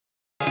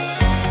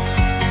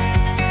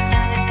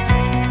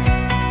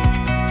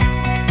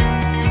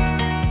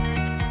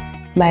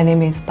My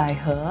name is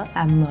Baihe.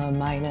 I'm a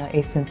minor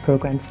Ascent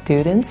program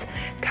student.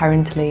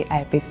 Currently,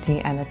 I'm based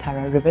in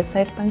Anatara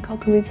Riverside,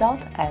 Bangkok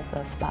Resort as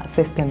a spa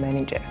assistant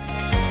manager.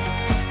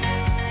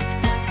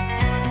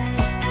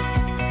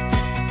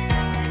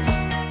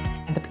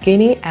 At the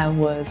beginning, I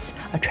was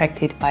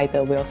attracted by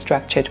the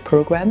well-structured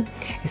program.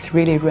 It's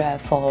really rare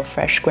for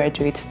fresh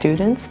graduate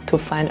students to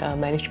find a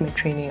management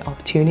training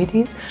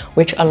opportunities,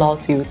 which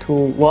allows you to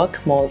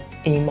work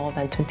in more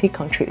than 20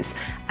 countries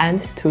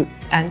and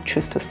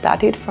choose to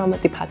start it from a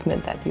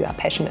department that you are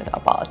passionate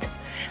about.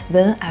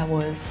 Then I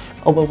was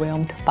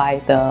overwhelmed by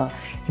the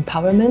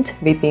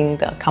empowerment within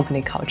the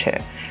company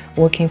culture.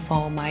 Working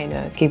for a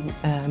minor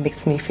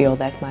makes me feel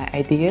that my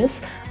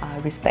ideas are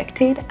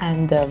respected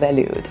and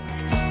valued.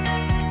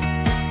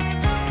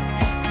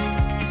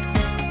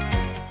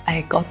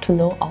 I got to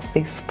know of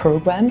this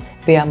program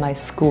via my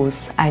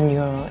school's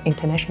annual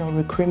international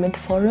recruitment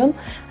forum,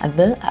 and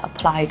then I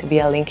applied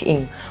via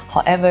LinkedIn.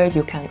 However,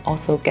 you can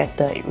also get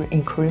the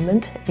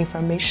recruitment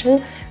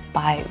information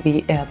by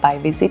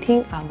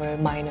visiting our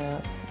minor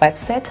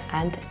website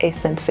and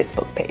Ascent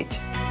Facebook page.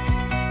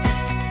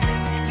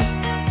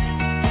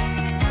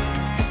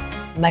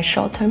 My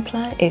short-term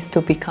plan is to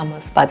become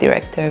a spa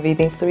director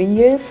within 3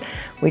 years,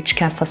 which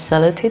can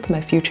facilitate my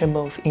future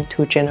move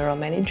into general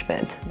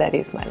management. That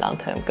is my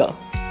long-term goal.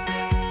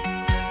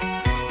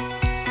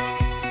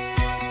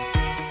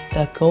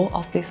 The goal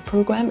of this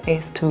program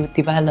is to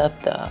develop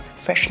the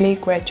freshly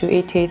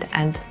graduated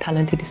and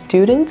talented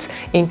students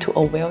into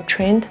a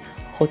well-trained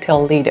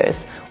hotel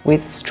leaders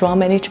with strong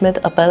management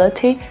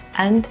ability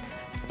and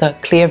the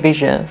clear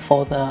vision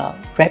for the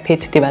rapid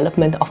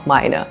development of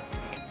minor.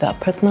 The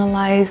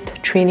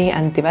personalized training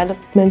and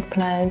development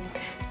plan,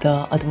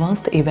 the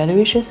advanced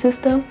evaluation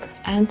system,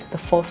 and the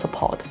full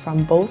support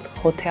from both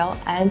hotel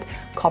and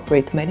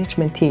corporate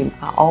management team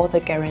are all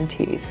the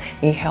guarantees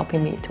in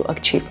helping me to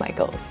achieve my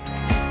goals.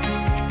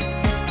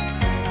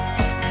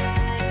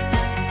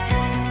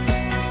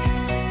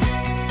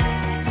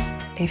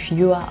 If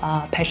you are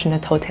a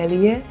passionate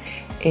hotelier,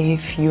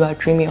 if you are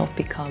dreaming of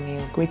becoming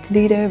a great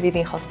leader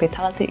within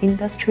hospitality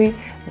industry,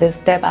 then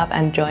step up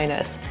and join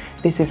us.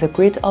 This is a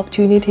great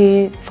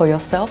opportunity for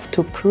yourself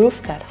to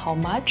prove that how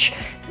much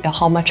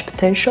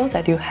potential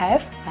that you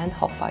have and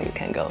how far you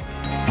can go.